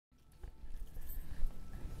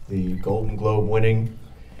the Golden Globe winning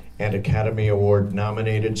and Academy Award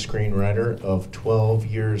nominated screenwriter of 12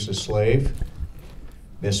 Years a Slave,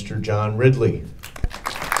 Mr. John Ridley.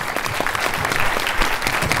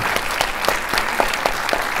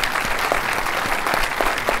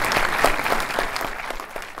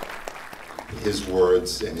 His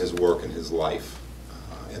words and his work and his life,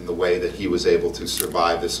 and the way that he was able to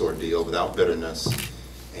survive this ordeal without bitterness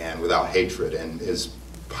and without hatred. And as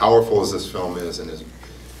powerful as this film is, and as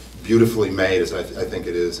beautifully made as I think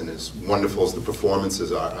it is, and as wonderful as the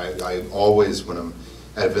performances are, I always, when I'm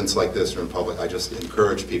at events like this or in public, I just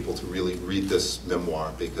encourage people to really read this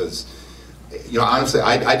memoir, because, you know, honestly,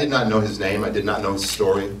 I did not know his name, I did not know his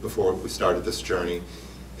story before we started this journey,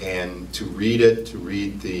 and to read it, to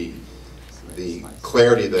read the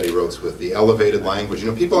clarity that he wrote with, the elevated language.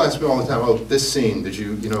 You know, people ask me all the time, oh, this scene, did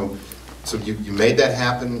you, so you made that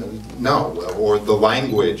happen? No. Or the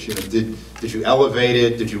language, you know, did you elevate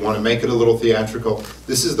it? Did you want to make it a little theatrical?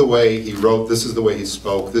 This is the way he wrote, this is the way he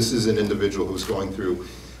spoke. This is an individual who's going through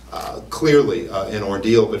clearly an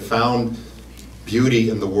ordeal, but found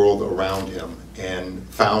beauty in the world around him and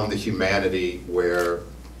found the humanity where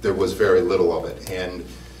there was very little of it. And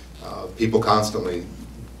people constantly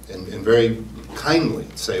and very kindly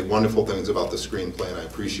say wonderful things about the screenplay, and I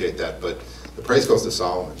appreciate that, but the praise goes to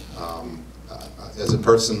Solomon. As a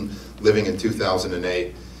person living in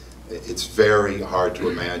 2008, it's very hard to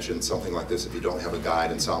imagine something like this if you don't have a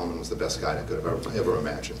guide, and Solomon was the best guide I could have ever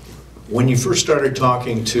imagined. When you first started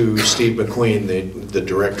talking to Steve McQueen, the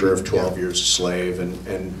director of 12 Years a Slave,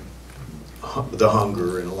 and The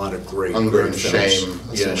Hunger, and a lot of great Hunger and films. Shame,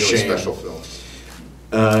 some really special films.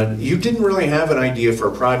 You didn't really have an idea for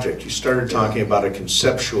a project. You started talking about it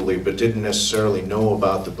conceptually, but didn't necessarily know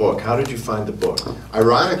about the book. How did you find the book?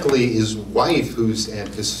 Ironically, his wife, who's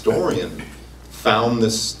an historian, found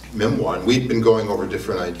this memoir, and we'd been going over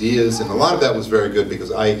different ideas, and a lot of that was very good,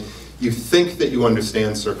 because you think that you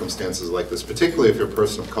understand circumstances like this, particularly if you're a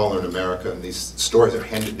person of color in America and these stories are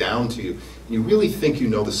handed down to you, and you really think you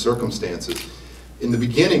know the circumstances. In the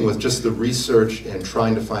beginning, with just the research and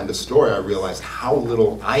trying to find a story, I realized how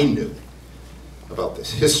little I knew about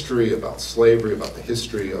this history, about slavery, about the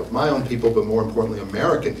history of my own people, but more importantly,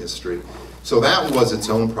 American history. So that was its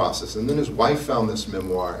own process. And then his wife found this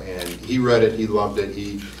memoir, and he read it, he loved it,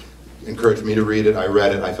 he encouraged me to read it, I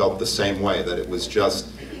read it, I felt the same way, that it was just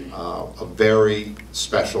a very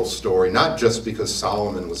special story, not just because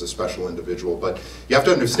Solomon was a special individual, but you have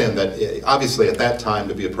to understand that obviously at that time,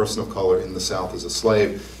 to be a person of color in the South as a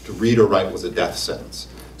slave, to read or write was a death sentence.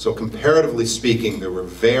 So comparatively speaking, there were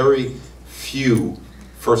very few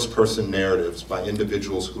first-person narratives by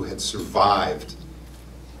individuals who had survived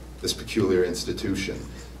this peculiar institution.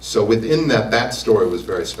 So within that story was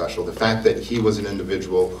very special. The fact that he was an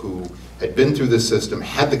individual who had been through this system,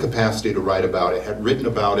 had the capacity to write about it, had written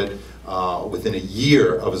about it within a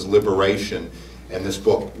year of his liberation, and this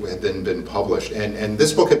book had then been published. And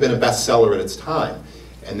this book had been a bestseller at its time,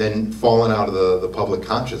 and then fallen out of the public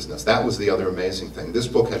consciousness. That was the other amazing thing. This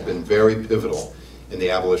book had been very pivotal in the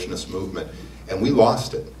abolitionist movement, and we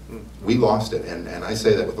lost it. We lost it, and I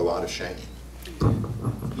say that with a lot of shame.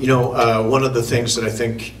 You know, one of the things that I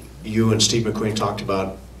think you and Steve McQueen talked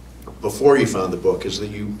about before you found the book is that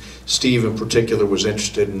Steve in particular, was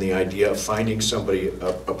interested in the idea of finding somebody,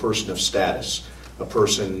 a person of status, a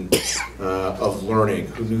person of learning,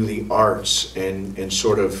 who knew the arts, and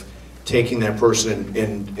sort of taking that person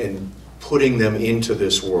and putting them into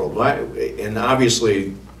this world. And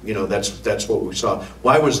obviously, you know, that's what we saw.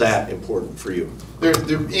 Why was that important for you? There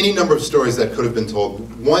are any number of stories that could have been told.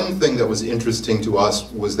 One thing that was interesting to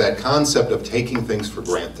us was that concept of taking things for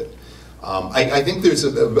granted. I think there's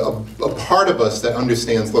a part of us that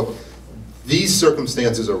understands, look, these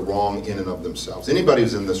circumstances are wrong in and of themselves. Anybody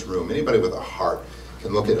who's in this room, anybody with a heart,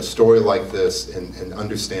 can look at a story like this and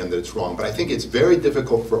understand that it's wrong. But I think it's very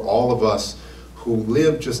difficult for all of us who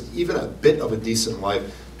live just even a bit of a decent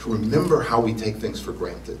life to remember how we take things for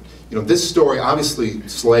granted. You know, this story, obviously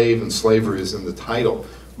slave and slavery is in the title,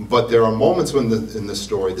 but there are moments when in this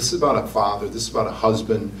story, this is about a father, this is about a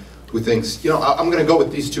husband who thinks, you know, I'm going to go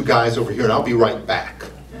with these two guys over here and I'll be right back.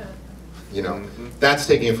 You know, that's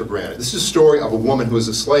taking it for granted. This is a story of a woman who is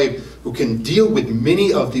a slave who can deal with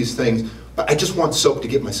many of these things, but I just want soap to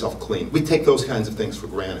get myself clean. We take those kinds of things for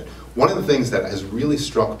granted. One of the things that has really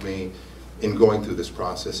struck me in going through this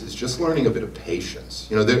process is just learning a bit of patience.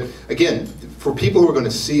 You know, again, for people who are going to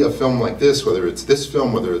see a film like this, whether it's this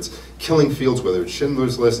film, whether it's Killing Fields, whether it's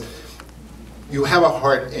Schindler's List, you have a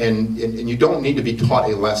heart and you don't need to be taught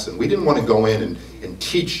a lesson. We didn't want to go in and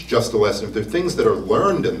teach just a lesson. If there are things that are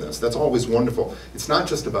learned in this, that's always wonderful. It's not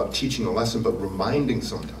just about teaching a lesson, but reminding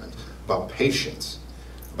sometimes about patience,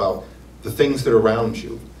 about the things that are around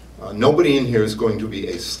you. Nobody in here is going to be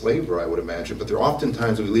a slaver, I would imagine, but there are often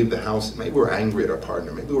times we leave the house and maybe we're angry at our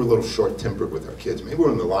partner, maybe we're a little short-tempered with our kids, maybe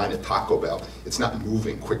we're in the line at Taco Bell. It's not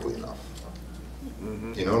moving quickly enough.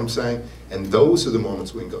 You know what I'm saying? And those are the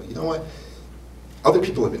moments we can go, you know what? Other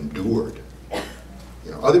people have endured.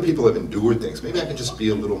 You know, other people have endured things. Maybe I can just be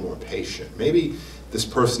a little more patient. Maybe this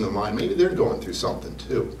person in line, maybe they're going through something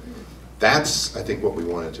too. That's, I think, what we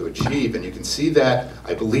wanted to achieve, and you can see that,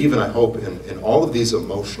 I believe and I hope, in all of these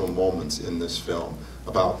emotional moments in this film,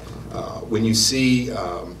 about when you see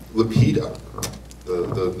Lupita,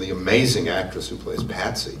 the amazing actress who plays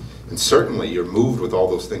Patsy, and certainly you're moved with all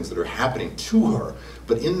those things that are happening to her,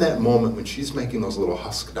 but in that moment when she's making those little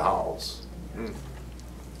husk dolls,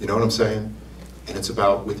 you know what I'm saying? And it's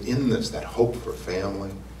about, within this, that hope for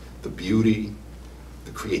family, the beauty,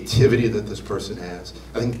 the creativity that this person has.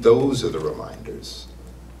 I think those are the reminders.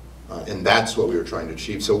 And that's what we were trying to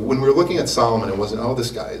achieve. So when we were looking at Solomon, it wasn't, oh, this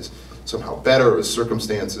guy is somehow better, his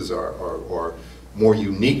circumstances are more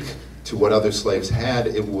unique to what other slaves had.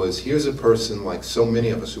 It was, here's a person like so many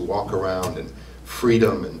of us who walk around in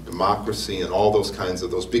freedom and democracy and all those kinds of,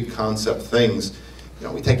 those big concept things. You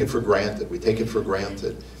know, we take it for granted. We take it for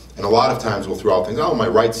granted. And a lot of times we'll throw out things, oh, my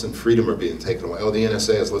rights and freedom are being taken away. Oh, the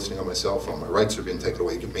NSA is listening on my cell phone. My rights are being taken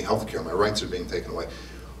away. Give me health care. My rights are being taken away.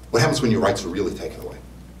 What happens when your rights are really taken away?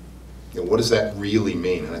 You know, what does that really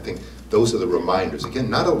mean? And I think those are the reminders. Again,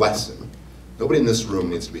 not a lesson. Nobody in this room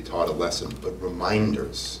needs to be taught a lesson, but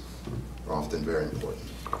reminders are often very important.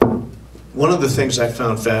 One of the things I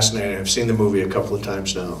found fascinating, I've seen the movie a couple of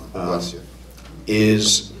times now, Bless you.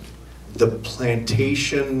 is the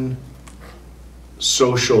plantation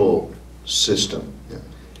social system, Yeah.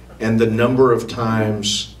 and the number of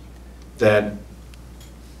times that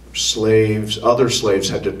other slaves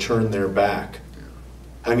had to turn their back.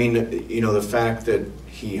 I mean, you know, the fact that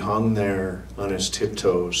he hung there on his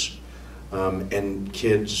tiptoes and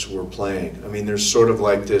kids were playing. I mean, there's sort of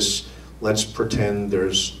like this, let's pretend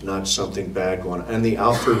there's not something bad going on. And the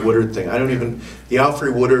Alfred Woodard thing, the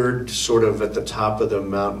Alfred Woodard sort of at the top of the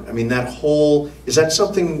mountain, I mean, that whole, is that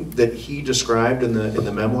something that he described in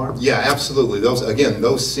the memoir? Yeah, absolutely.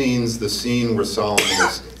 Those scenes, the scene where Solomon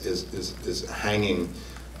is hanging,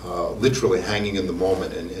 literally hanging in the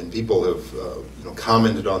moment, and people have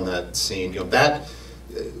commented on that scene. You know, that,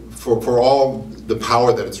 for all the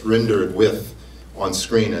power that it's rendered with on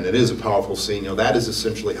screen, and it is a powerful scene, you know, that is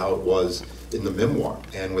essentially how it was in the memoir.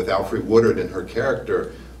 And with Alfred Woodard and her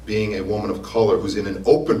character being a woman of color who's in an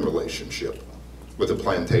open relationship with a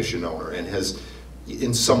plantation owner and has,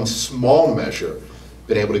 in some small measure,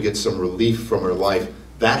 been able to get some relief from her life,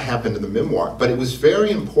 that happened in the memoir. But it was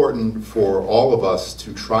very important for all of us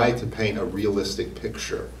to try to paint a realistic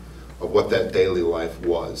picture of what that daily life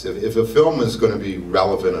was. If a film is going to be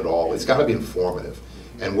relevant at all, it's got to be informative.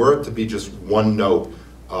 And were it to be just one note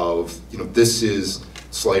of, you know, this is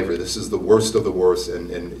slavery, this is the worst of the worst, and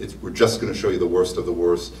we're just going to show you the worst of the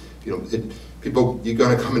worst. You know, people, you're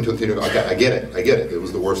going to come into a theater and go, I get it, it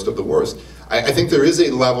was the worst of the worst. I think there is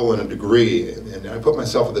a level and a degree, and I put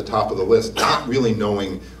myself at the top of the list, not really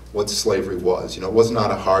knowing what slavery was. You know, it was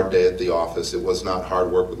not a hard day at the office, it was not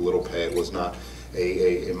hard work with little pay, it was not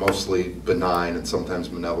a mostly benign and sometimes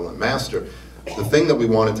benevolent master. The thing that we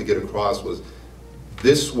wanted to get across was,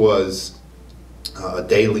 this was a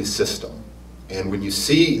daily system. And when you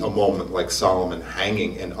see a moment like Solomon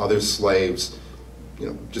hanging and other slaves, you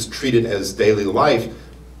know, just treated as daily life,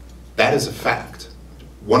 that is a fact.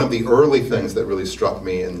 One of the early things that really struck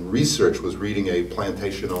me in research was reading a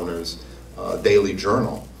plantation owner's daily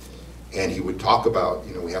journal. And he would talk about,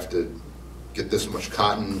 you know, we have to get this much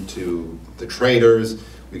cotton to the traders,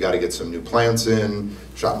 we got to get some new plants in,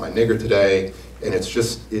 shot my nigger today, and it's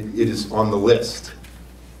just, it is on the list.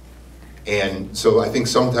 And so I think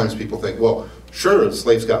sometimes people think, well, sure,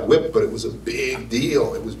 slaves got whipped, but it was a big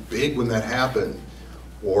deal. It was big when that happened.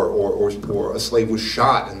 Or a slave was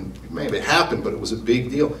shot, and maybe it happened, but it was a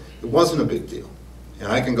big deal. It wasn't a big deal.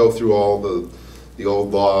 And I can go through all the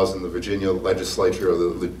old laws in the Virginia legislature or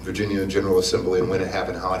the Virginia General Assembly and when it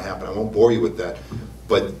happened, how it happened. I won't bore you with that.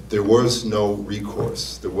 But there was no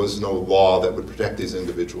recourse. There was no law that would protect these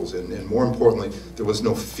individuals. And more importantly, there was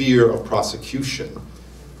no fear of prosecution.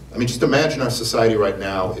 I mean, just imagine our society right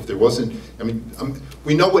now if there wasn't, I mean,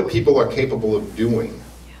 we know what people are capable of doing,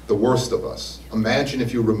 the worst of us. Imagine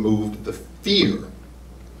if you removed the fear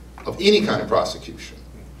of any kind of prosecution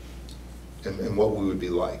and what we would be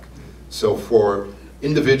like. So for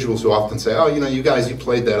individuals who often say, oh, you know, you guys, you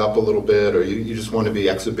played that up a little bit, or you just want to be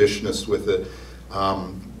exhibitionist with it.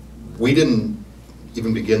 We didn't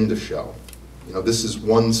even begin to show. You know, this is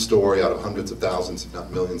one story out of hundreds of thousands, if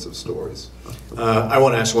not millions of stories. I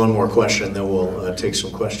want to ask one more question, then we'll take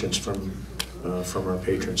some questions from our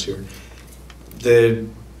patrons here.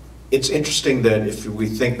 It's interesting that if we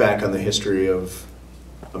think back on the history of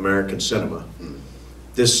American cinema,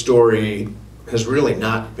 this story has really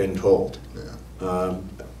not been told. Yeah.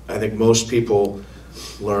 I think most people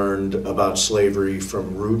learned about slavery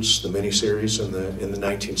from Roots, the miniseries in the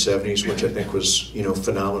 1970s, which I think was, you know,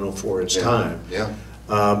 phenomenal for its time. Yeah.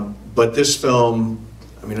 But this film,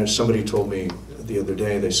 I mean, somebody told me the other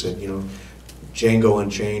day, they said, you know, Django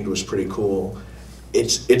Unchained was pretty cool.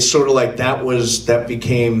 It's sort of like that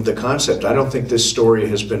became the concept. I don't think this story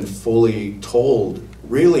has been fully told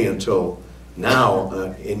really until now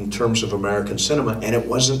in terms of American cinema, and it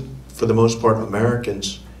wasn't, for the most part,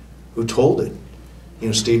 Americans who told it. You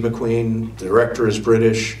know, Steve McQueen, the director is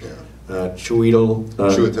British. Yeah. Chiwetel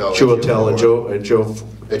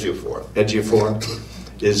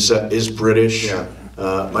Ejiofor is British. Yeah.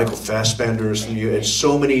 Michael Fassbender is from the UK.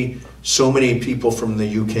 So many people from the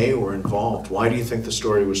UK were involved. Why do you think the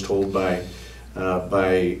story was told by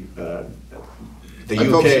the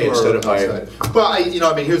UK instead of by? Well, you know,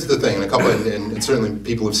 I mean, here's the thing, and certainly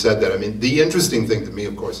people have said that. I mean, the interesting thing to me,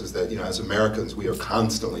 of course, is that, you know, as Americans, we are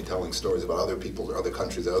constantly telling stories about other people or other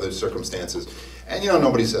countries or other circumstances, and, you know,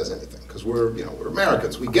 nobody says anything because we're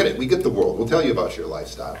Americans. We get it. We get the world. We'll tell you about your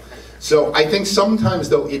lifestyle. So I think sometimes,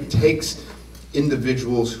 though, it takes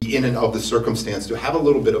individuals in and of the circumstance to have a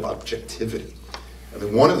little bit of objectivity. I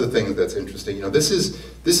mean, one of the things that's interesting, you know, this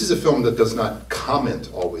is a film that does not comment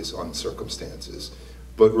always on circumstances,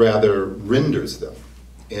 but rather renders them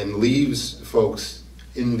and leaves folks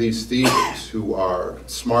in these theaters who are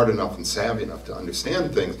smart enough and savvy enough to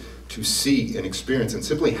understand things to see and experience and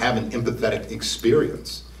simply have an empathetic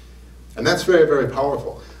experience. And that's very, very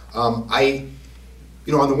powerful.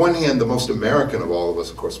 You know, on the one hand, the most American of all of us,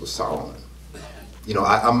 of course, was Solomon. You know,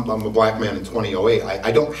 I'm a black man in 2008.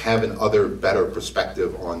 I don't have an better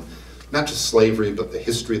perspective on not just slavery, but the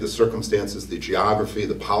history, the circumstances, the geography,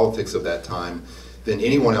 the politics of that time than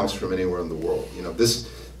anyone else from anywhere in the world. You know,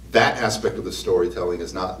 that aspect of the storytelling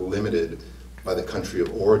is not limited by the country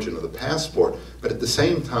of origin or the passport, but at the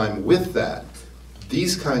same time with that,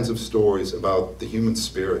 these kinds of stories about the human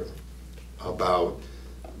spirit, about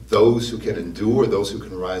those who can endure, those who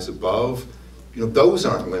can rise above, you know, those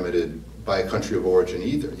aren't limited by a country of origin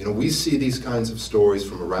either. You know, we see these kinds of stories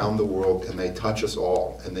from around the world and they touch us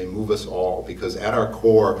all and they move us all because at our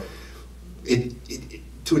core,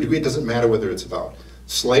 to a degree it doesn't matter whether it's about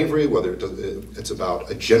slavery, whether it's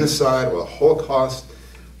about a genocide or a Holocaust.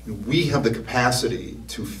 We have the capacity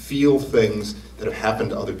to feel things that have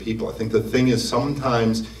happened to other people. I think the thing is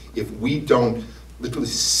sometimes if we don't literally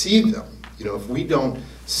see them, you know, if we don't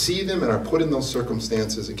see them and are put in those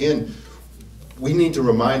circumstances, again, we need to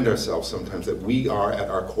remind ourselves sometimes that we are at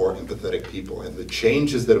our core empathetic people, and the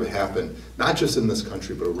changes that have happened, not just in this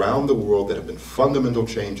country, but around the world that have been fundamental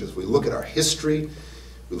changes. We look at our history,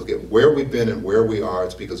 we look at where we've been and where we are,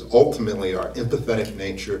 it's because ultimately our empathetic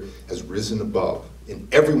nature has risen above in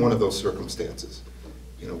every one of those circumstances.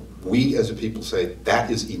 You know, we as a people say, that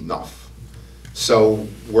is enough. So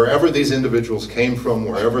wherever these individuals came from,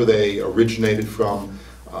 wherever they originated from,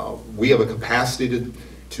 we have a capacity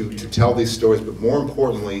to tell these stories, but more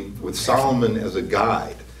importantly, with Solomon as a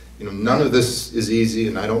guide. You know, none of this is easy,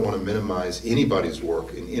 and I don't want to minimize anybody's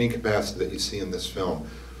work in any capacity that you see in this film,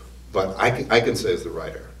 but I can say as the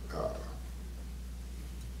writer,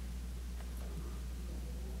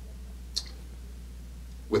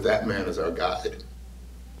 with that man as our guide,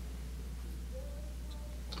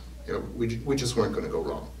 you know, we just weren't going to go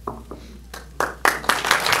wrong.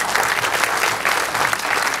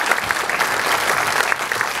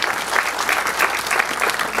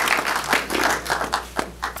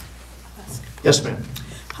 Yes, ma'am.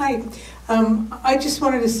 Hi. I just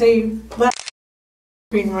wanted to say,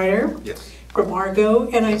 screenwriter Yes. from Argo,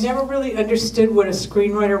 and I never really understood what a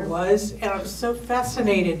screenwriter was, and I'm so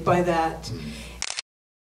fascinated by that.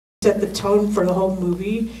 Set the tone for the whole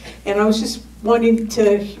movie, and I was just wanting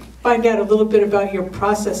to find out a little bit about your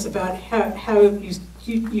process, about how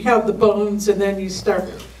you have the bones, and then you start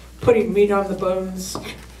putting meat on the bones.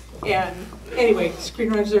 And anyway,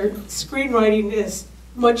 screenwriting is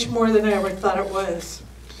much more than I ever thought it was.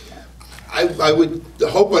 I would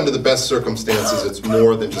hope under the best circumstances it's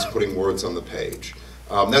more than just putting words on the page.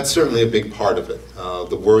 That's certainly a big part of it.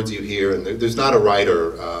 The words you hear, and there's not a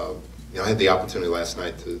writer You know, I had the opportunity last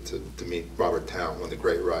night to meet Robert Towne, one of the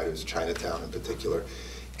great writers, Chinatown in particular.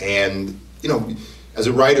 And, you know, as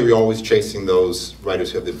a writer, you're always chasing those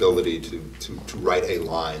writers who have the ability to write a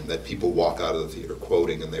line that people walk out of the theater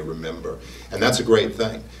quoting and they remember. And that's a great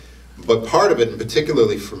thing. But part of it, and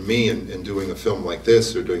particularly for me in doing a film like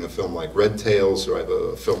this, or doing a film like Red Tails, or I have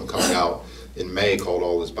a film coming out in May called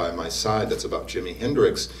All Is By My Side that's about Jimi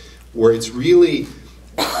Hendrix, where it's really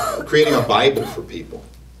creating a Bible for people.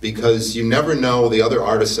 Because you never know the other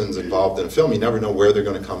artisans involved in a film, you never know where they're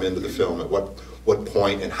going to come into the film, at what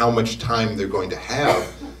point, and how much time they're going to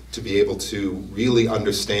have to be able to really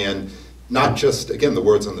understand not just, again, the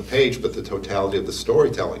words on the page, but the totality of the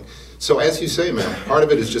storytelling. So as you say, man, part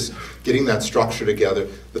of it is just getting that structure together,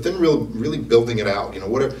 but then really building it out. You know,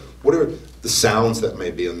 what are the sounds that may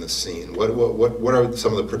be in this scene? What are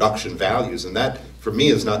some of the production values? And that, for me,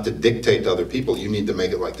 is not to dictate to other people, you need to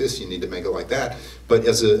make it like this, you need to make it like that, but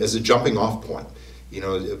as a jumping off point. You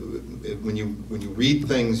know, when you read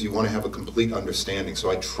things, you want to have a complete understanding. So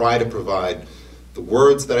I try to provide the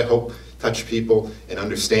words that I hope touch people, and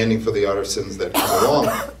understanding for the artisans that come along.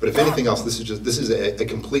 But if anything else, this is a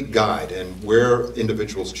complete guide, and where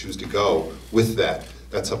individuals choose to go with that,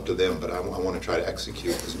 that's up to them. But I want to try to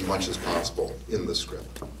execute as much as possible in the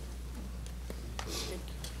script.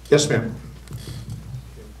 Yes, ma'am.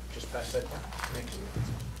 Just pass that down. Thanks.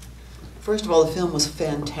 First of all, the film was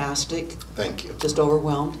fantastic. Thank you. Just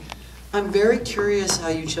overwhelmed. I'm very curious how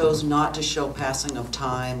you chose not to show passing of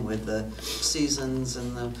time with the seasons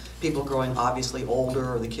and the people growing obviously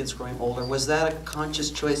older, or the kids growing older. Was that a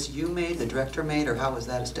conscious choice you made, the director made, or how was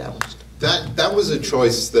that established? That was a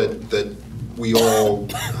choice that we all,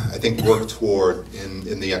 I think, worked toward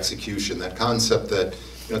in the execution. That concept that,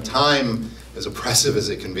 you know, time, as oppressive as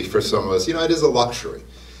it can be for some of us, you know, it is a luxury.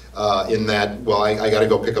 In that, well, I got to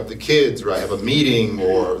go pick up the kids, or I have a meeting,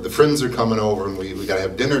 or the friends are coming over and we got to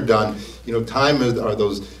have dinner done. You know, time are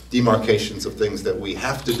those demarcations of things that we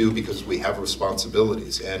have to do because we have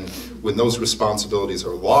responsibilities. And when those responsibilities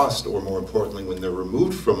are lost, or more importantly, when they're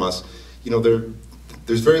removed from us, you know,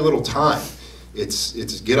 there's very little time. It's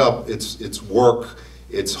get up, it's work,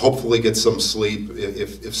 it's hopefully get some sleep.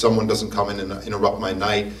 If someone doesn't come in and interrupt my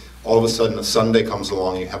night, all of a sudden a Sunday comes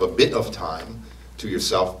along, you have a bit of time to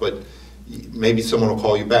yourself, but maybe someone will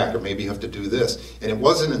call you back, or maybe you have to do this. And it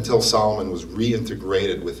wasn't until Solomon was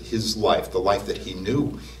reintegrated with his life, the life that he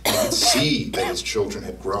knew, and he could see that his children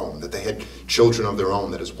had grown, that they had children of their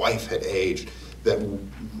own, that his wife had aged, that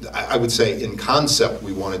I would say in concept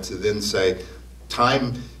we wanted to then say,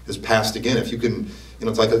 time has passed again. If you can, you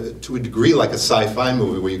know, it's like to a degree like a sci-fi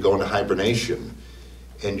movie where you go into hibernation,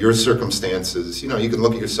 and your circumstances, you know, you can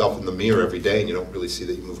look at yourself in the mirror every day and you don't really see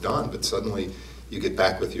that you moved on, but suddenly you get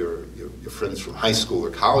back with your friends from high school or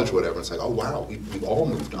college or whatever, and it's like, oh wow, we've all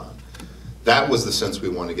moved on. That was the sense we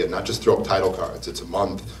wanted to get, not just throw up title cards. It's a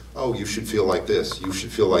month, oh, you should feel like this, you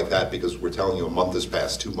should feel like that, because we're telling you a month has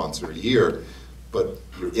passed, 2 months, or a year, but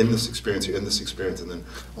you're in this experience, and then,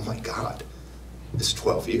 oh my God, it's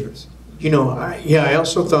 12 years. You know, I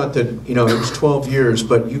also thought that, you know, it was 12 years,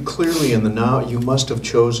 but you clearly in the novel, you must have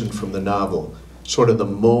chosen from the novel sort of the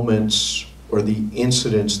moments or the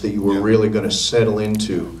incidents that you were really going to settle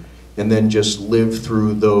into, and then just live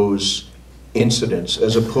through those incidents,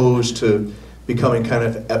 as opposed to becoming kind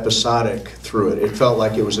of episodic through it. It felt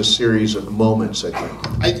like it was a series of moments, I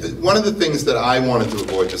think. One of the things that I wanted to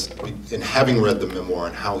avoid, just in having read the memoir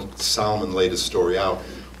and how Solomon laid his story out,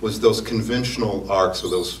 was those conventional arcs, or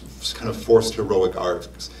those kind of forced heroic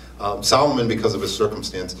arcs. Solomon, because of his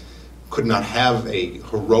circumstance, could not have a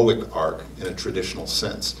heroic arc in a traditional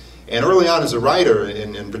sense. And early on as a writer,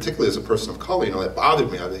 and particularly as a person of color, you know, that bothered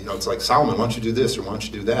me. You know, it's like, Solomon, why don't you do this, or why don't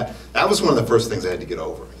you do that? That was one of the first things I had to get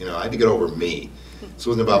over. You know, I had to get over me. This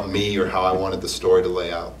wasn't about me or how I wanted the story to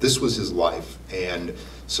lay out. This was his life. And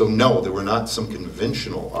so no, there were not some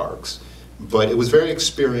conventional arcs, but it was very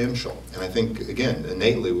experiential. And I think, again,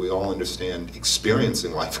 innately we all understand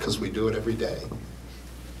experiencing life because we do it every day.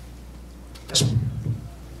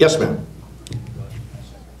 Yes, ma'am.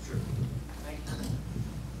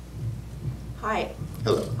 Hi.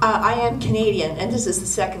 Hello. I am Canadian, and this is the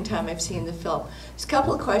second time I've seen the film. There's a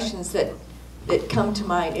couple of questions that come to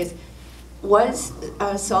mind. Was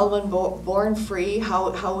Solomon born free?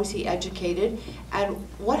 How was he educated? And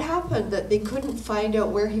what happened that they couldn't find out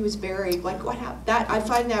where he was buried? Like, what happened? I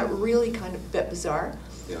find that really kind of a bit bizarre.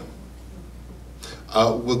 Yeah.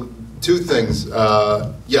 Well, two things.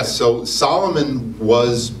 Yes, so Solomon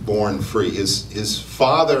was born free. His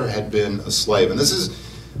father had been a slave, and this is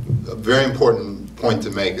a very important point to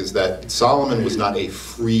make, is that Solomon was not a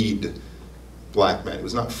freed black man. He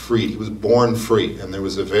was not freed, he was born free. And there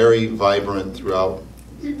was a very vibrant, throughout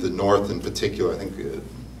the North in particular, I think a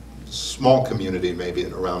small community maybe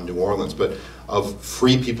around New Orleans, but of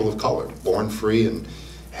free people of color, born free and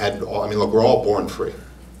had all, I mean, look, we're all born free.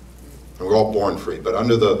 And we're all born free, but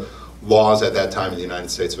under the laws at that time in the United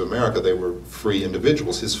States of America, they were free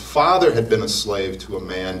individuals. His father had been a slave to a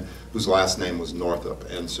man whose last name was Northup,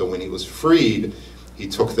 and so when he was freed, he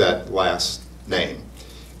took that last name.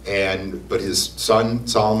 But his son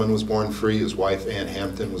Solomon was born free, his wife Ann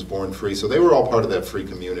Hampton was born free, so they were all part of that free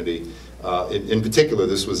community. In particular,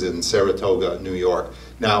 this was in Saratoga, New York.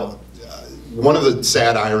 Now, one of the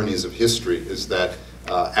sad ironies of history is that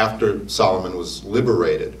after Solomon was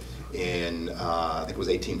liberated in, I think it was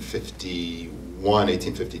 1851,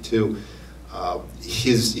 1852,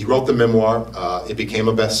 he wrote the memoir. It became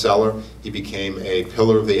a bestseller. He became a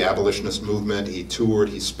pillar of the abolitionist movement. He toured,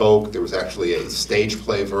 he spoke. There was actually a stage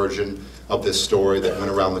play version of this story that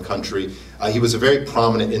went around the country. He was a very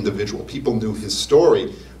prominent individual. People knew his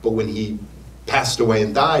story, but when he passed away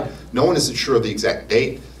and died, no one is sure of the exact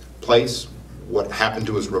date, place, what happened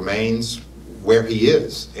to his remains, where he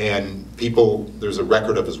is. And there's a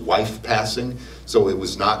record of his wife passing, so it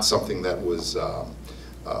was not something that was,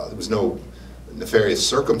 there was no nefarious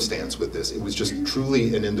circumstance with this. It was just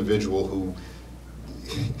truly an individual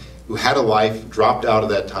who had a life, dropped out of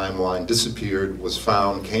that timeline, disappeared, was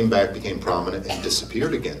found, came back, became prominent, and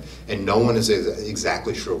disappeared again. And no one is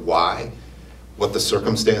exactly sure why, what the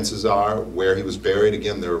circumstances are, where he was buried.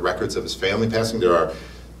 Again, there are records of his family passing. There are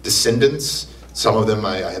descendants. Some of them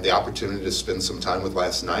I had the opportunity to spend some time with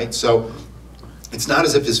last night. So it's not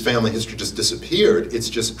as if his family history just disappeared. It's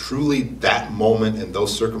just truly that moment and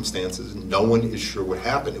those circumstances. No one is sure what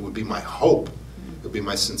happened. It would be my hope, it would be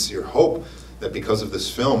my sincere hope that because of this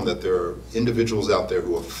film that there are individuals out there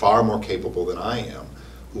who are far more capable than I am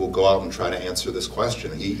who will go out and try to answer this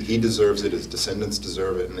question. He deserves it, his descendants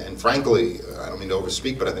deserve it, and frankly, I don't mean to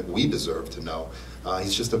overspeak, but I think we deserve to know.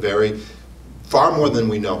 He's just far more than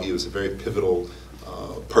we know, he was a very pivotal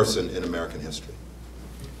person in American history.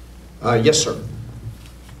 Yes, sir.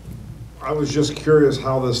 I was just curious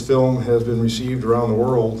how this film has been received around the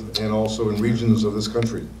world and also in regions of this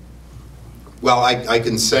country. Well, I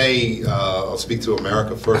can say, I'll speak to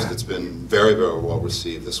America first, it's been very, very well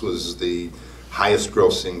received. This was the highest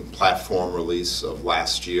grossing platform release of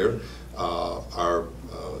last year. Our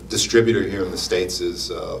distributor here in the States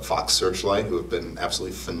is Fox Searchlight, who have been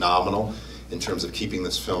absolutely phenomenal in terms of keeping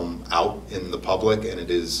this film out in the public, and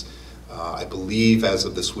it is, I believe, as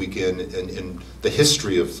of this weekend, in the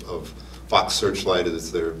history of Fox Searchlight, it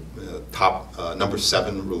is their top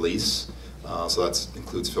 #7 release. So that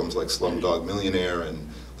includes films like Slumdog Millionaire and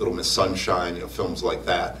Little Miss Sunshine, films like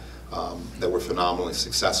that, that were phenomenally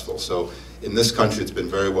successful. So in this country, it's been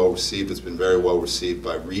very well received. It's been very well received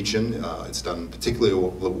by region. It's done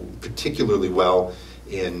particularly well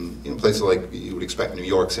in places like you would expect, New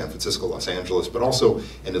York, San Francisco, Los Angeles, but also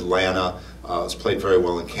in Atlanta. It's played very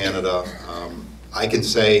well in Canada. I can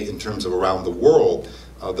say in terms of around the world,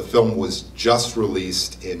 the film was just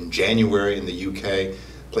released in January in the UK,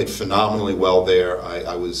 played phenomenally well there.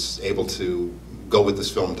 I was able to go with this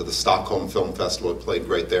film to the Stockholm Film Festival. It played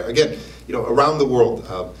great there. Again, around the world,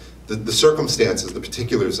 the circumstances, the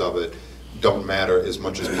particulars of it don't matter as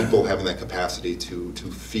much as people having that capacity to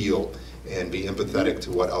feel and be empathetic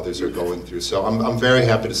to what others are going through. So I'm very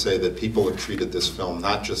happy to say that people have treated this film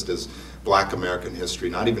not just as Black American history,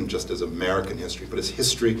 not even just as American history, but as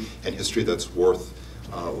history, and history that's worth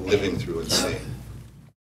living through and seeing.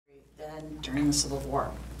 Then during the Civil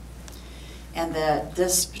War, and that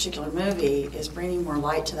this particular movie is bringing more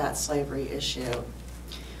light to that slavery issue.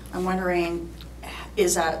 I'm wondering,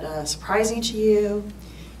 is that surprising to you?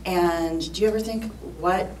 And do you ever think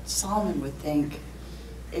what Solomon would think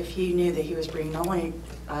if he knew that he was bringing not only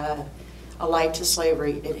a light to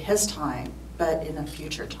slavery at his time, but in a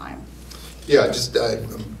future time? Yeah, I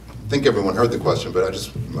think everyone heard the question, but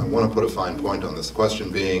I want to put a fine point on this. The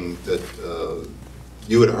question being that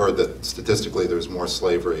you had heard that statistically there's more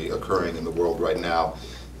slavery occurring in the world right now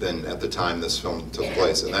than at the time this film took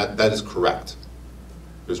place, and that is correct.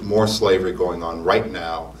 There's more slavery going on right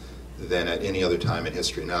now than at any other time in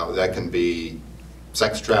history. Now, that can be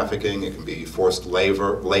sex trafficking, it can be forced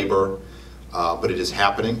labor, but it is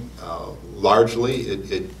happening. Largely,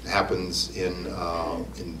 it happens in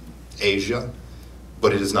Asia,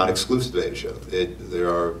 but it is not exclusive to Asia. There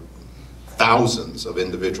are thousands of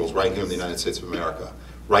individuals right here in the United States of America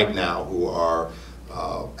right now who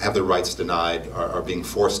have their rights denied, are being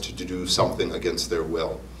forced to do something against their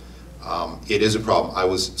will. It is a problem. I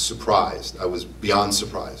was surprised. I was beyond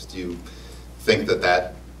surprised. You think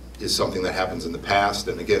that is something that happens in the past.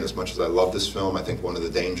 And again, as much as I love this film, I think one of the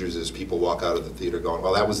dangers is people walk out of the theater going,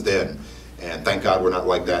 well, that was then, and thank God we're not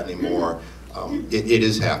like that anymore. It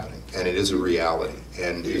is happening, and it is a reality.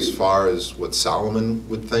 And as far as what Solomon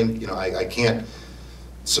would think, you know, I can't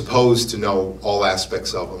suppose to know all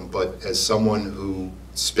aspects of him, but as someone who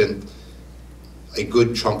spent a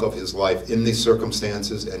good chunk of his life in these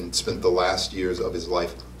circumstances and spent the last years of his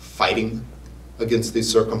life fighting against these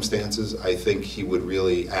circumstances, I think he would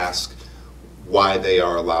really ask why they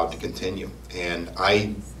are allowed to continue. And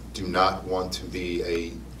I do not want to be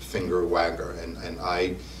a finger wagger, and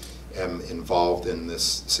I am involved in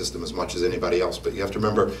this system as much as anybody else. But you have to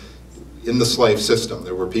remember, in the slave system,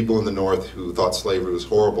 there were people in the North who thought slavery was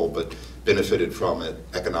horrible but benefited from it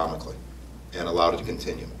economically and allowed it to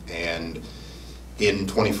continue. And in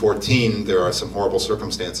 2014, there are some horrible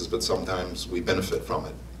circumstances, but sometimes we benefit from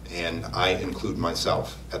it. And I include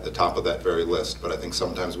myself at the top of that very list. But I think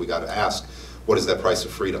sometimes we got to ask, what is that price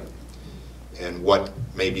of freedom? And what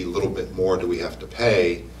maybe a little bit more do we have to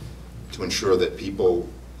pay to ensure that people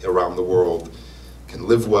around the world can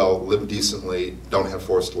live well, live decently, don't have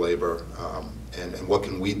forced labor, and what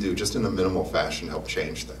can we do just in a minimal fashion to help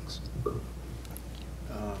change things?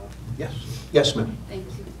 Yes. Yes, ma'am. Thank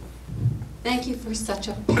you. Thank you for such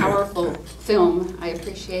a powerful film. I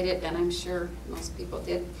appreciate it, and I'm sure most people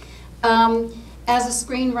did. As a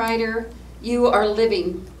screenwriter, you are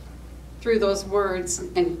living through those words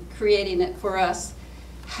and creating it for us.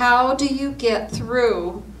 How do you get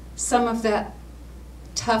through some of that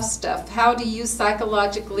tough stuff? How do you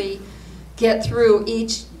psychologically get through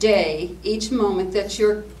each day, each moment that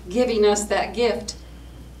you're giving us that gift,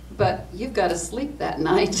 but you've got to sleep that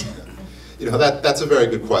night? You know, that's a very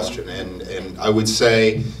good question, and I would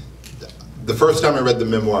say the first time I read the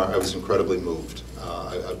memoir, I was incredibly moved.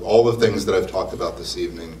 All the things that I've talked about this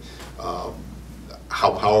evening, how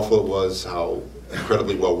powerful it was, how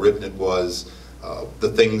incredibly well written it was, the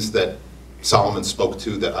things that Solomon spoke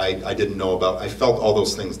to that I didn't know about. I felt all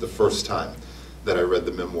those things the first time that I read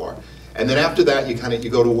the memoir. And then after that, you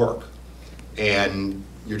go to work, and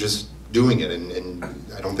you're just doing it, and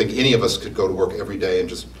I don't think any of us could go to work every day and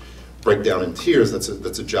just break down in tears.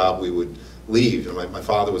 That's a job we would leave. You know, my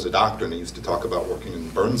father was a doctor, and he used to talk about working in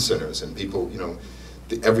burn centers, and people, you know,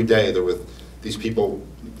 every day there were these people,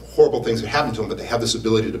 horrible things that happened to them, but they have this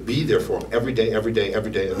ability to be there for them every day, every day,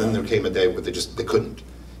 every day, and then there came a day where they couldn't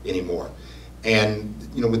anymore. And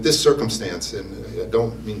you know, with this circumstance, and I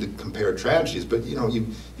don't mean to compare tragedies, but you know, you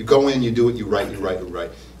go in, you do it, you write.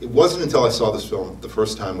 It wasn't until I saw this film the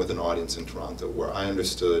first time with an audience in Toronto where I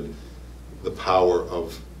understood the power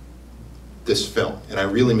of this film, and I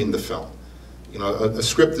really mean the film. You know, a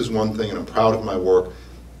script is one thing, and I'm proud of my work,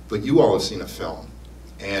 but you all have seen a film,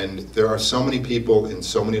 and there are so many people in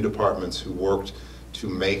so many departments who worked to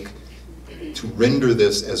render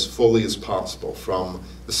this as fully as possible, from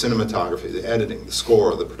the cinematography, the editing, the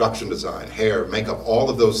score, the production design, hair, makeup, all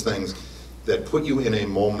of those things that put you in a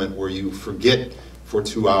moment where you forget for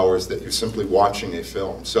 2 hours that you're simply watching a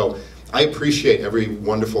film. So I appreciate every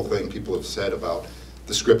wonderful thing people have said about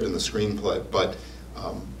the script and the screenplay, but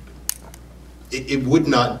it would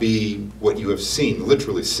not be what you have seen,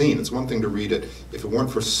 literally seen. It's one thing to read it, if it weren't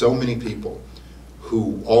for so many people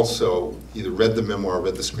who also either read the memoir or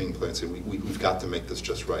read the screenplay and said, we've got to make this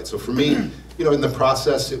just right. So for me, you know, in the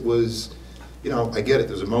process, it was, you know, I get it,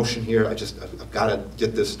 there's emotion here, I've got to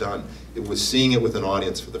get this done. It was seeing it with an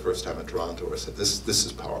audience for the first time in Toronto where I said, this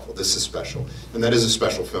is powerful, this is special. And that is a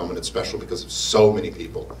special film, and it's special because of so many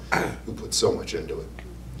people who put so much into it.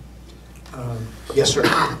 Yes, sir.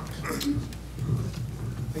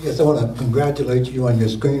 I guess I want to congratulate you on your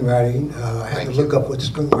screenwriting. I had to look up what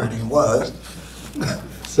screenwriting was.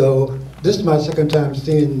 So this is my second time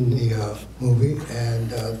seeing the movie,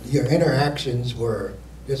 and your interactions were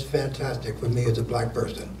just fantastic for me as a black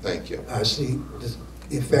person. Thank you. I see the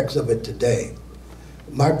effects of it today.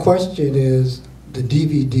 My question is the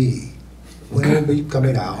DVD, when will it be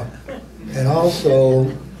coming out? And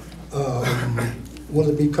also, will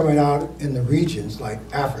it be coming out in the regions like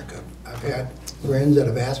Africa? I've had friends that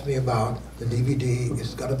have asked me about the DVD.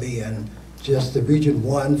 It's going to be in just the region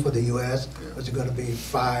 1 for the U.S., or is it going to be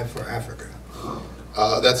 5 for Africa?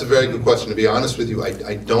 That's a very good question. To be honest with you,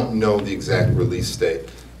 I don't know the exact release date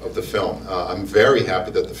of the film. I'm very happy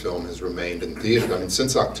that the film has remained in theaters. I mean,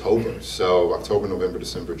 since October. So October, November,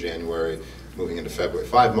 December, January, moving into February.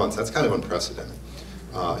 5 months, that's kind of unprecedented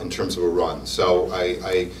in terms of a run. So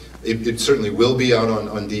it certainly will be out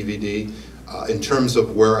on DVD. In terms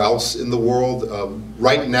of where else in the world,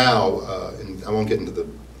 right now, and I won't get into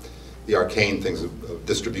the arcane things of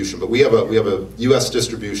distribution. But we have a U.S.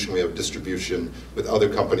 distribution. We have distribution with other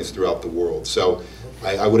companies throughout the world. So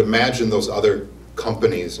I would imagine those other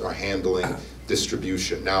companies are handling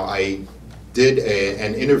distribution. Now, I did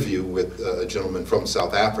an interview with a gentleman from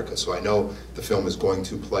South Africa, so I know the film is going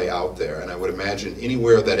to play out there. And I would imagine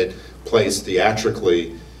anywhere that it plays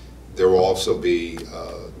theatrically, there will also be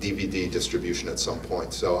DVD distribution at some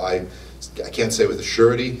point. So I can't say with a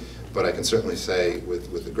surety, but I can certainly say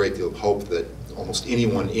with a great deal of hope that almost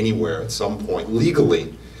anyone, anywhere, at some point,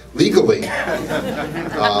 legally, will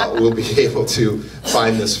be able to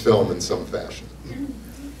find this film in some fashion.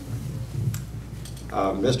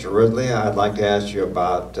 Mr. Ridley, I'd like to ask you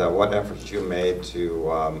about what efforts you made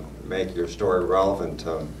to make your story relevant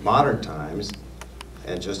to modern times.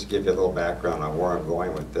 And just to give you a little background on where I'm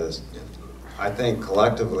going with this, I think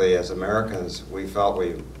collectively as Americans, we felt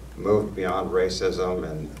we moved beyond racism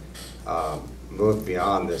and moved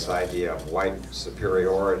beyond this idea of white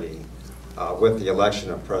superiority with the election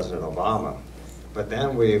of President Obama. But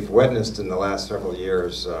then we've witnessed in the last several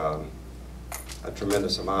years a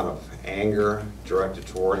tremendous amount of anger directed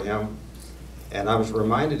toward him. And I was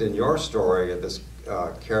reminded in your story of this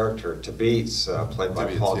character, Tabitz, played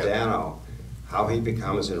by Paul Dano, how he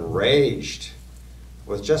becomes enraged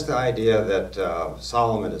with just the idea that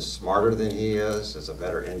Solomon is smarter than he is a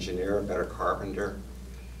better engineer, a better carpenter.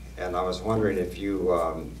 And I was wondering if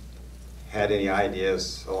you had any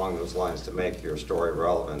ideas along those lines to make your story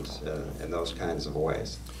relevant in those kinds of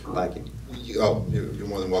ways. Thank you. You're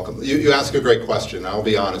more than welcome. You ask a great question. I'll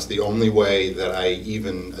be honest, the only way that I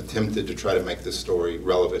even attempted to try to make this story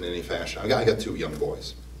relevant in any fashion, I got two young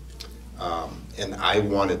boys. And I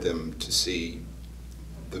wanted them to see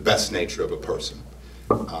the best nature of a person.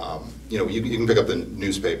 You know, you can pick up the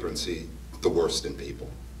newspaper and see the worst in people.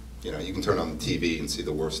 You know, you can turn on the TV and see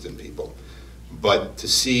the worst in people. But to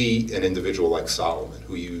see an individual like Solomon,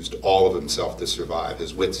 who used all of himself to survive,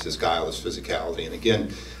 his wits, his guile, his physicality, and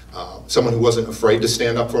again, someone who wasn't afraid to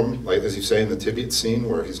stand up for him, like as you say in the Tabitz scene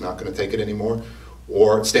where he's not going to take it anymore,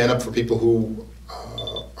 or stand up for people who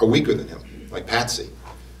are weaker than him, like Patsy.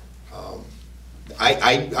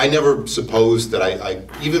 I never supposed that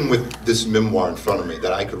even with this memoir in front of me,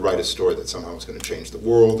 that I could write a story that somehow was going to change the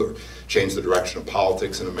world or change the direction of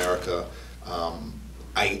politics in America.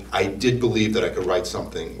 I did believe that I could write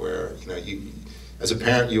something where, you know, as a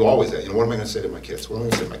parent, you always say, you know, what am I going to say to my kids? What am I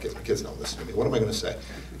going to say to my kids? My kids don't listen to me. What am I going to say?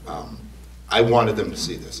 I wanted them to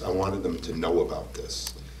see this. I wanted them to know about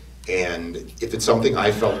this. And if it's something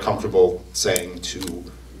I felt comfortable saying to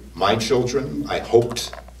my children, I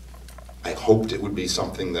hoped it would be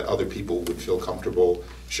something that other people would feel comfortable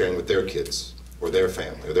sharing with their kids or their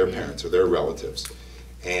family or their parents or their relatives.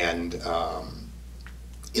 And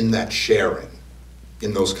in that sharing,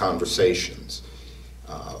 in those conversations,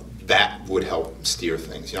 that would help steer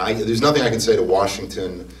things. You know, there's nothing I can say to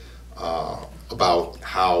Washington about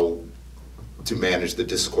how to manage the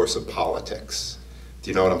discourse of politics. Do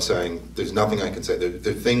you know what I'm saying? There's nothing I can say.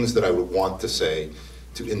 There are things that I would want to say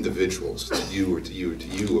to individuals, to you or to you or to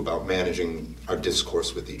you, about managing our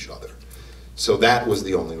discourse with each other. So that was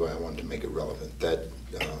the only way I wanted to make it relevant. That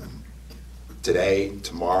today,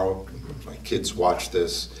 tomorrow, my kids watch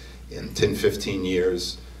this, in 10, 15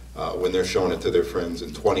 years, when they're showing it to their friends,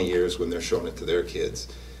 in 20 years when they're showing it to their kids,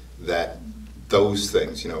 that those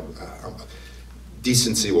things, you know,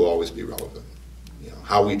 decency will always be relevant. You know,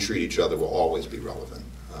 how we treat each other will always be relevant.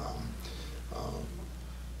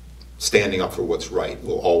 Standing up for what's right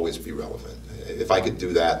will always be relevant. If I could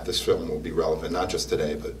do that, this film will be relevant, not just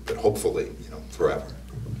today, but hopefully, you know, forever.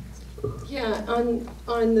 Yeah,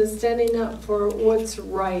 on the standing up for what's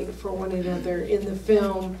right for one another in the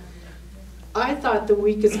film, I thought the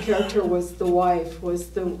weakest character was the wife, was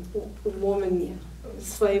the woman,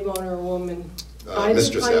 slave owner woman.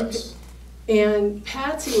 Mistress Epps. And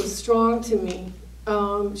Patsy was strong to me.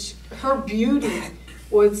 Her beauty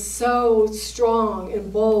was so strong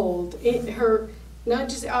and bold. Her, not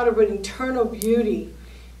just out of an internal beauty.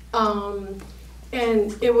 And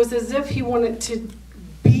it was as if he wanted to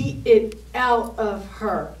beat it out of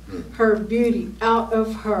her, her beauty out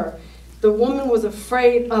of her. The woman was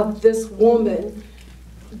afraid of this woman.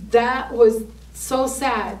 That was so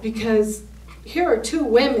sad, because here are two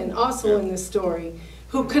women also in this story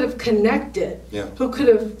who could have connected, who could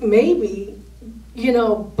have maybe, you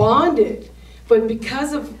know, bonded. But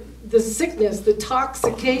because of the sickness, the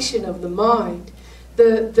toxication of the mind,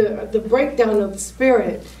 the breakdown of the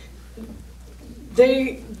spirit,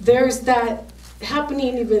 there's that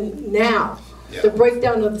happening even now. Yeah. the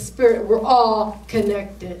breakdown of the spirit. We're all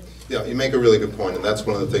connected. Yeah, you make a really good point, and that's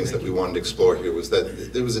one of the things that we wanted to explore here, was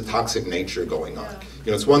that there was a toxic nature going on.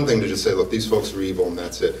 You know, it's one thing to just say, look, these folks are evil and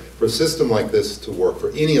that's it. For a system like this to work,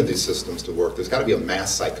 for any of these systems to work, there's got to be a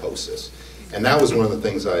mass psychosis. And that was one of the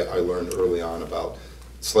things I learned early on about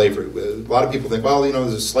slavery. A lot of people think, well, you know,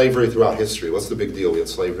 there's slavery throughout history. What's the big deal? We had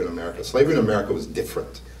slavery in America. Slavery in America was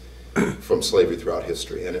different from slavery throughout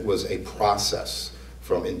history, and it was a process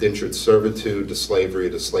from indentured servitude to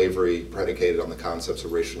slavery predicated on the concepts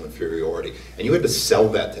of racial inferiority. And you had to sell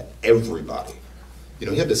that to everybody. You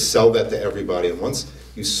know, you had to sell that to everybody, and once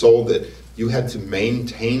you sold it, you had to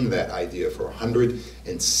maintain that idea for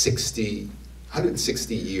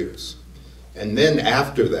 160 years. And then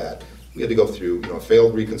after that, we had to go through, you know,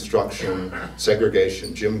 failed Reconstruction,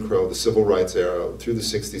 segregation, Jim Crow, the Civil Rights era, through the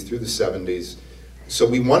 60s, through the 70s. So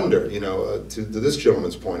we wonder, you know, to this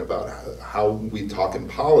gentleman's point about how we talk in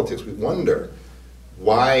politics, we wonder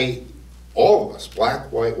why all of us,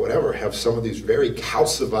 black, white, whatever, have some of these very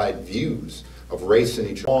calcified views of race and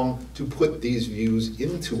each other, to put these views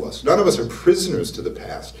into us. None of us are prisoners to the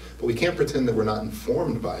past, but we can't pretend that we're not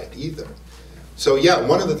informed by it either. So yeah,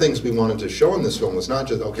 one of the things we wanted to show in this film was not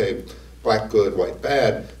just, okay, black good, white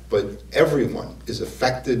bad, but everyone is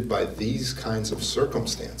affected by these kinds of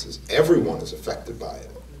circumstances. Everyone is affected by it.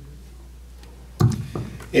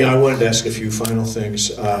 Yeah, I wanted to ask a few final things.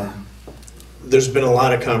 There's been a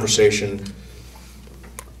lot of conversation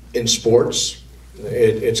in sports.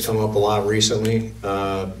 It's come up a lot recently.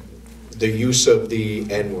 The use of the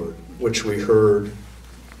N-word, which we heard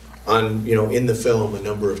on, you know, in the film a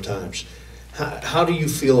number of times. How do you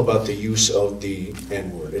feel about the use of the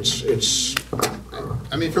N-word? It's.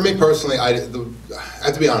 I mean, for me personally, I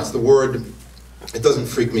have to be honest. The word, it doesn't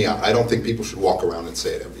freak me out. I don't think people should walk around and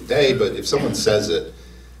say it every day. But if someone says it,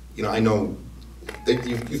 you know, I know that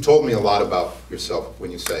you've told me a lot about yourself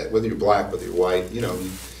when you say it. Whether you're black, whether you're white, you know,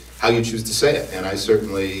 how you choose to say it. And I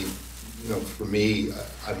certainly, you know, for me,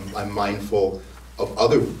 I'm mindful of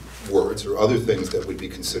other words or other things that would be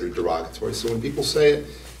considered derogatory. So when people say it,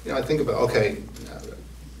 you know, I think about, okay,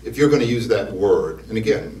 if you're going to use that word, and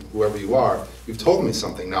again, whoever you are, you've told me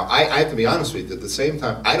something. Now, I have to be honest with you, at the same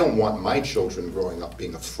time, I don't want my children growing up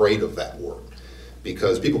being afraid of that word.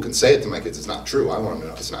 Because people can say it to my kids, it's not true. I want them to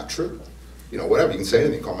know it's not true. You know, whatever, you can say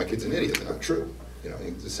anything, call my kids an idiot, it's not true. You know,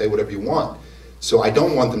 you can just say whatever you want. So I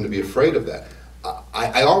don't want them to be afraid of that.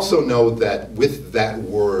 I also know that with that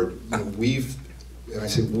word, you know, and I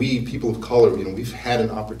say we, people of color, you know, we've had an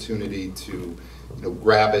opportunity to, you know,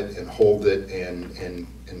 grab it and hold it and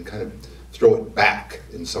kind of throw it back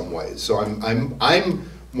in some ways. So I'm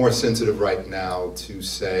more sensitive right now to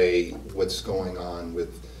say what's going on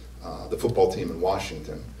with the football team in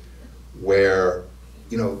Washington, where,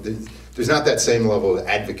 you know, there's not that same level of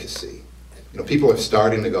advocacy. You know, people are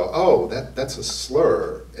starting to go, oh, that's a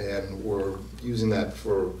slur, and we're using that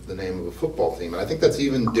for the name of a football team. And I think that's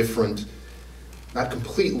even different. Not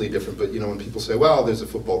completely different, but, you know, when people say, well, there's a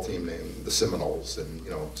football team named the Seminoles, and,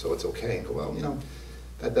 you know, so it's okay. And go, well, you know,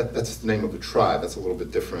 that's the name of a tribe. That's a little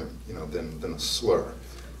bit different, you know, than a slur.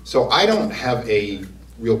 So I don't have a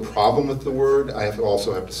real problem with the word. I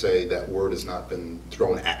also have to say that word has not been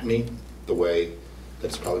thrown at me the way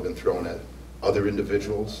that's probably been thrown at other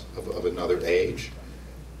individuals of another age.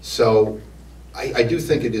 So I do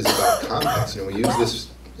think it is about context. You know, we use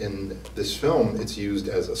this in this film. It's used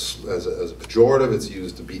as a pejorative. It's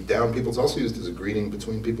used to beat down people. It's also used as a greeting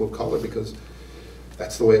between people of color because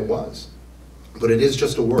that's the way it was. But it is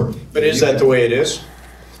just a word. But is that the way it is?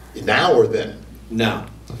 Now or then? Now.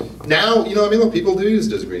 Now, you know, I mean, look, people do use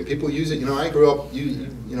it as a greeting. People use it. You know, I grew up. You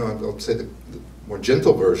know, I'll say the more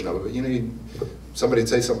gentle version of it. But you know, somebody'd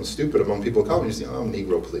say something stupid among people of color, and you just, oh,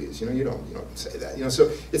 Negro, please. You know, you don't say that. You know,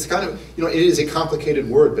 so it's kind of, you know, it is a complicated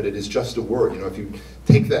word, but it is just a word. You know, if you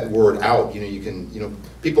take that word out, you know, you can, you know,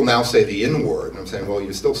 people now say the N-word, and I'm saying, well,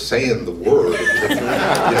 you're still saying the word. You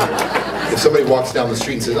know, if somebody walks down the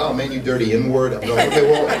street and says, oh, man, you dirty N-word, I'm going,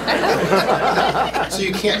 okay, well, so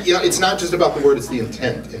you can't, you know, it's not just about the word, it's the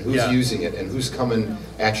intent, and who's using it, and who's coming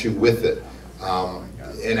at you with it.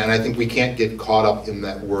 And I think we can't get caught up in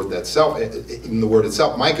that word in the word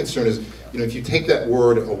itself. My concern is, you know, if you take that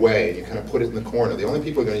word away and you kind of put it in the corner, the only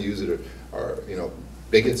people who are going to use it are you know,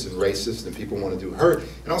 bigots and racists and people who want to do hurt.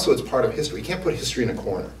 And also it's part of history. You can't put history in a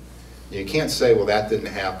corner. You can't say, well, that didn't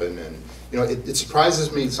happen. And, you know, it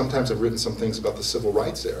surprises me. Sometimes I've written some things about the civil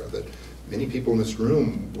rights era that many people in this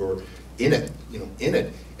room were in it, you know, in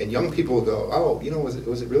it. And young people will go, oh, you know, was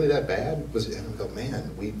it really that bad? Was it? And I go,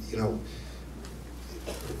 man, you know,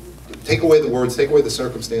 take away the words, take away the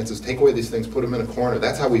circumstances, take away these things, put them in a corner.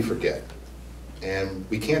 That's how we forget. And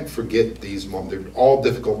we can't forget these moments. They're all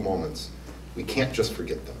difficult moments. We can't just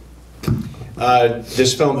forget them.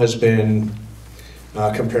 This film has been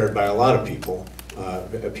compared by a lot of people.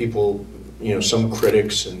 People, you know, some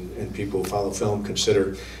critics and people who follow film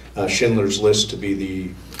consider Schindler's List to be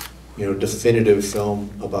the, you know, definitive film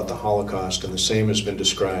about the Holocaust, and the same has been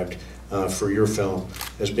described for your film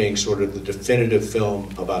as being sort of the definitive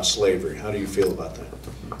film about slavery. How do you feel about that?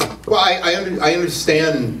 Well, I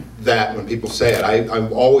understand that when people say it. I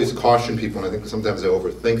always caution people, and I think sometimes they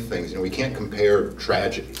overthink things. You know, we can't compare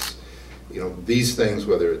tragedies. You know, these things,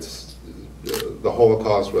 whether it's the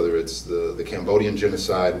Holocaust, whether it's the Cambodian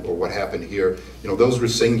genocide, or what happened here, you know, those were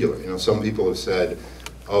singular. You know, some people have said,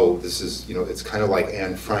 oh, this is, you know, it's kind of like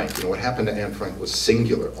Anne Frank. You know, what happened to Anne Frank was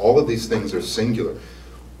singular. All of these things are singular.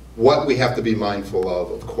 What we have to be mindful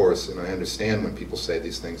of course, and I understand when people say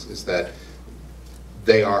these things, is that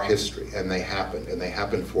they are history, and they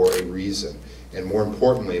happened for a reason. And more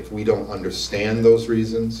importantly, if we don't understand those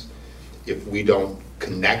reasons, if we don't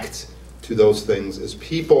connect to those things as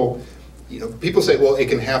people, you know, people say, well, it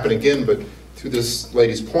can happen again, but to this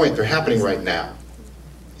lady's point, they're happening right now.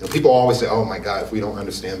 You know, people always say, oh my God, if we don't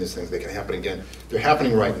understand these things, they can happen again. They're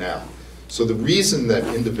happening right now. So the reason that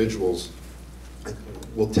individuals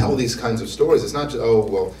will tell these kinds of stories is not just, oh,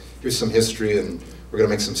 well, here's some history and we're going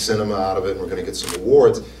to make some cinema out of it and we're going to get some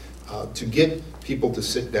awards. To get people to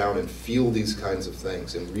sit down and feel these kinds of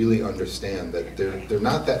things and really understand that they're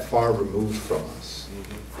not that far removed from us.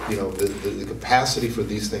 You know, the capacity for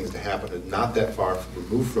these things to happen is not that far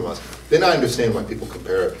removed from us. Then I understand why people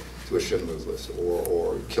compare it to a Schindler's List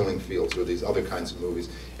or Killing Fields or these other kinds of movies.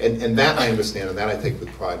 And that I understand, and that I take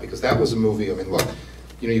with pride, because that was a movie, I mean, look,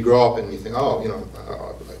 you know, you grow up and you think, oh, you know,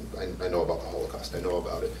 I know about the Holocaust, I know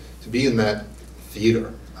about it. To be in that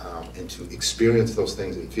theater and to experience those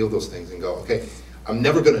things and feel those things and go, okay, I'm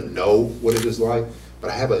never going to know what it is like, but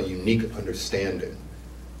I have a unique understanding.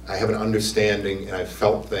 I have an understanding and I've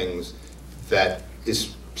felt things that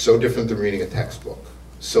is so different than reading a textbook,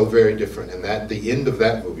 so very different. And that the end of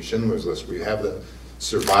that movie, Schindler's List, where you have the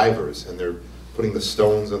survivors and they're putting the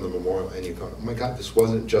stones on the memorial, and you go, oh my God, this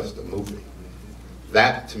wasn't just a movie.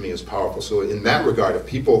 That to me is powerful. So in that regard, if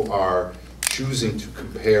people are choosing to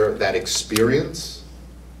compare that experience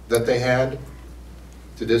that they had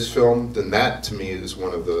to this film, then that to me is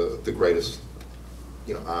one of the greatest,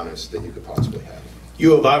 you know, honors that you could possibly have.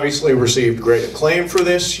 You have obviously received great acclaim for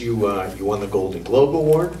this. You won the Golden Globe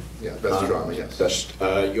Award. Yeah, best drama, yes.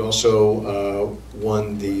 You also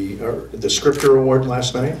won the Scripture Award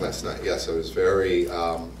last night. Last night, yes. I was very,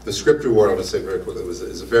 the Scripture Award, I would say very quickly,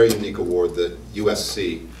 is a very unique award that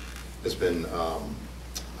USC has been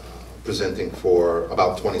presenting for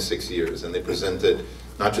about 26 years. And they present it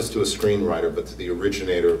not just to a screenwriter, but to the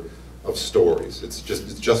originator of stories. It's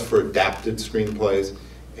just for adapted screenplays,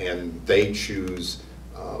 and they choose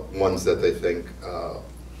ones that they think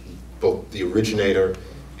both the originator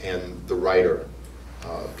and the writer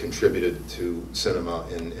contributed to cinema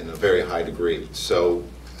in a very high degree. So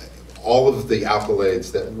all of the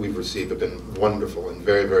accolades that we've received have been wonderful and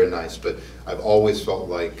very, very nice, but I've always felt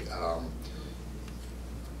like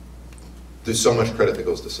there's so much credit that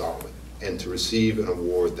goes to Solomon. And to receive an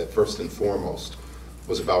award that first and foremost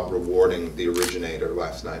was about rewarding the originator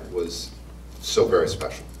last night was so very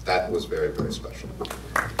special. That was very, very special.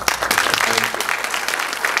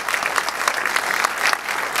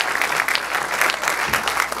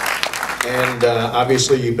 And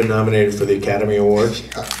obviously you've been nominated for the Academy Award.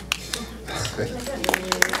 Thank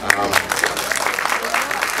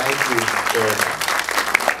you.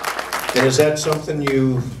 And is that something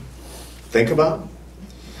you think about?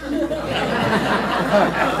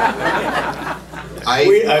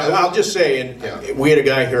 I'll just say, and we had a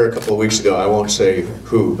guy here a couple of weeks ago, I won't say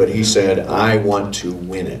who, but he said, I want to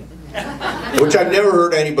win it. Which I've never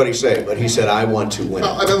heard anybody say, but he said, I want to win it.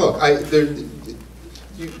 I mean,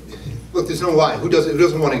 look, there's no lie. Who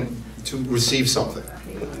doesn't want to receive something?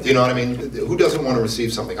 Do you know what I mean? Who doesn't want to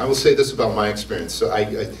receive something? I will say this about my experience. So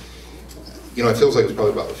you know, it feels like it was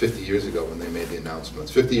probably about 50 years ago when they made the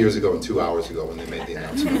announcements. 50 years ago and 2 hours ago when they made the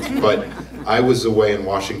announcements. But I was away in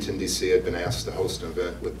Washington, D.C. I'd been asked to host an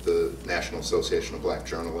event with the National Association of Black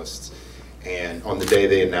Journalists. And on the day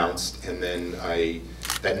they announced, and then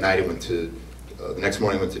that night I went to, the next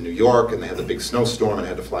morning I went to New York, and they had the big snowstorm, and I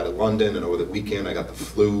had to fly to London, and over the weekend I got the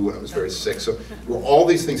flu, and I was very sick. So there were all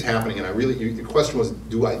these things happening, and the question was,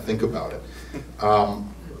 do I think about it?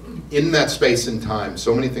 In that space and time,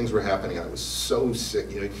 so many things were happening, and I was so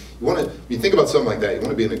sick. You know, when you think about something like that, you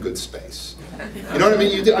want to be in a good space. You know what I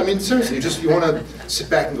mean? I mean, seriously, you want to sit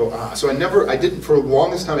back and go, ah. So I didn't, for the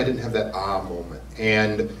longest time, I didn't have that ah moment.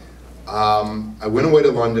 And I went away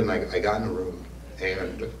to London, I got in a room,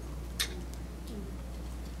 and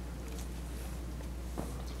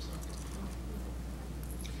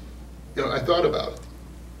I thought about it.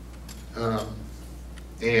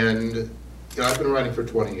 And I've been writing for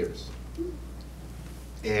 20 years.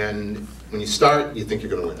 And when you start, you think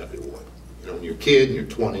you're going to win every award. When you're a kid and you're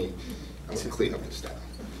 20, I'm going to clean up this town.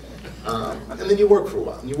 And then you work for a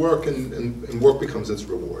while, and you work, and work becomes its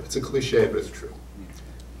reward. It's a cliche, but it's true.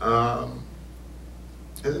 And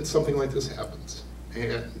then something like this happens.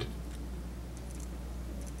 And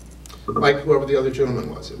like whoever the other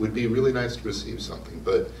gentleman was, it would be really nice to receive something,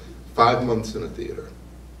 but 5 months in a theater,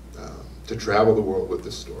 to travel the world with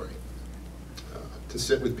this story, to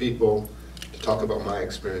sit with people, to talk about my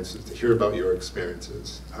experiences, to hear about your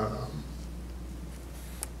experiences.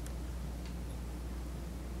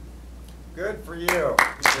 Good for you. I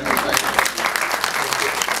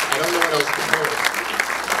don't know what else to do.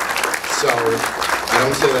 So I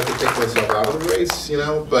don't say that to take myself out of the race,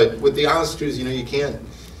 but with the Oscars, you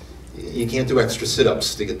can't do extra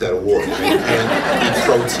sit-ups to get that award. You can't eat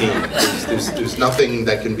protein. There's nothing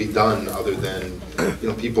that can be done other than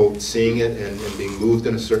people seeing it and being moved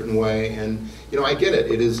in a certain way. And I get it.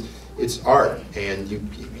 It's art, and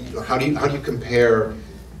how do you compare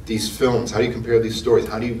these films? How do you compare these stories?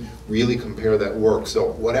 How do you really compare that work?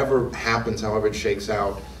 So whatever happens, however it shakes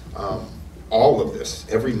out, all of this,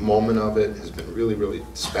 every moment of it has been really, really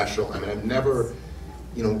special. I mean, I've never,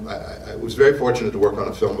 I was very fortunate to work on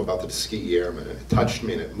a film about the Tuskegee Airmen, and it touched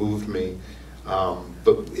me and it moved me.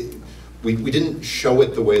 But we didn't show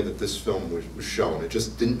it the way that this film was shown. It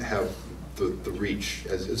just didn't have the reach,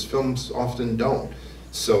 as films often don't.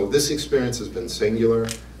 So this experience has been singular.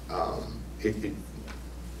 I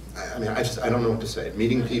don't know what to say.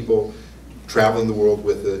 Meeting people, traveling the world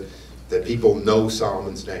with it, that people know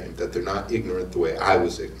Solomon's name, that they're not ignorant the way I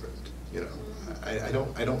was ignorant. I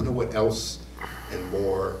don't know what else and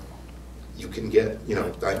more you can get.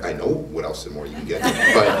 I know what else and more you can get,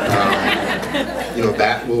 but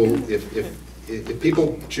that will, if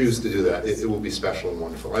people choose to do that, it will be special and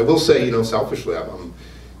wonderful. I will say, selfishly, I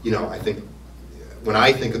think when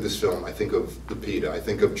I think of this film, I think of Lupita, I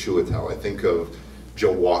think of Chiwetel, I think of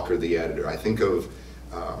Joe Walker, the editor. I think of,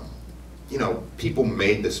 people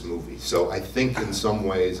made this movie. So I think in some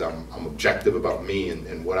ways I'm objective about me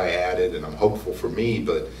and what I added, and I'm hopeful for me,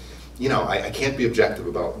 but I can't be objective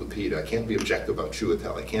about Lupita. I can't be objective about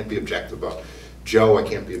Chiwetel. I can't be objective about Joe. I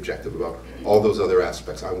can't be objective about all those other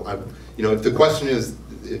aspects. If the question is,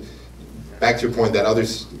 back to your point, that other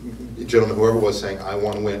gentleman, whoever was saying, I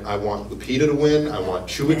want to win, I want Lupita to win, I want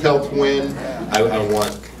Chiwetel to win, I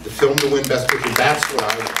want the film to win Best Picture. That's what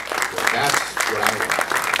I want. That's what I want.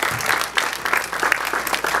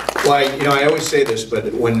 Well, I always say this,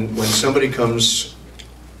 but when somebody comes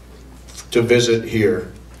to visit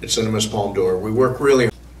here at Cinémas Palme d'Or, we work really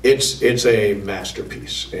hard. It's a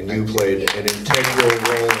masterpiece, and you played an integral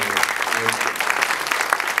role in it.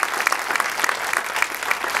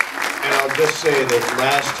 And I'll just say that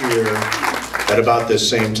last year, at about this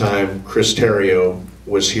same time, Chris Terrio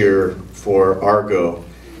was here for Argo.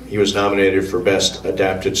 He was nominated for Best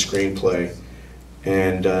Adapted Screenplay,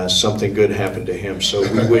 and something good happened to him. So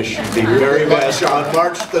we wish you the very best on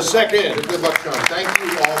March the 2nd. Good luck, Sean. Thank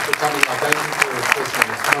you all for coming out. Thank you for listening.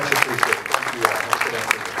 It's much appreciated. Thank you all. Have a good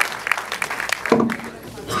afternoon.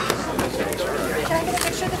 Can I get a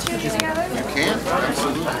picture of the two of you together? You can,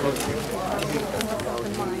 absolutely.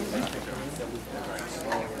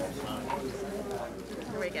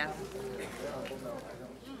 Here we go.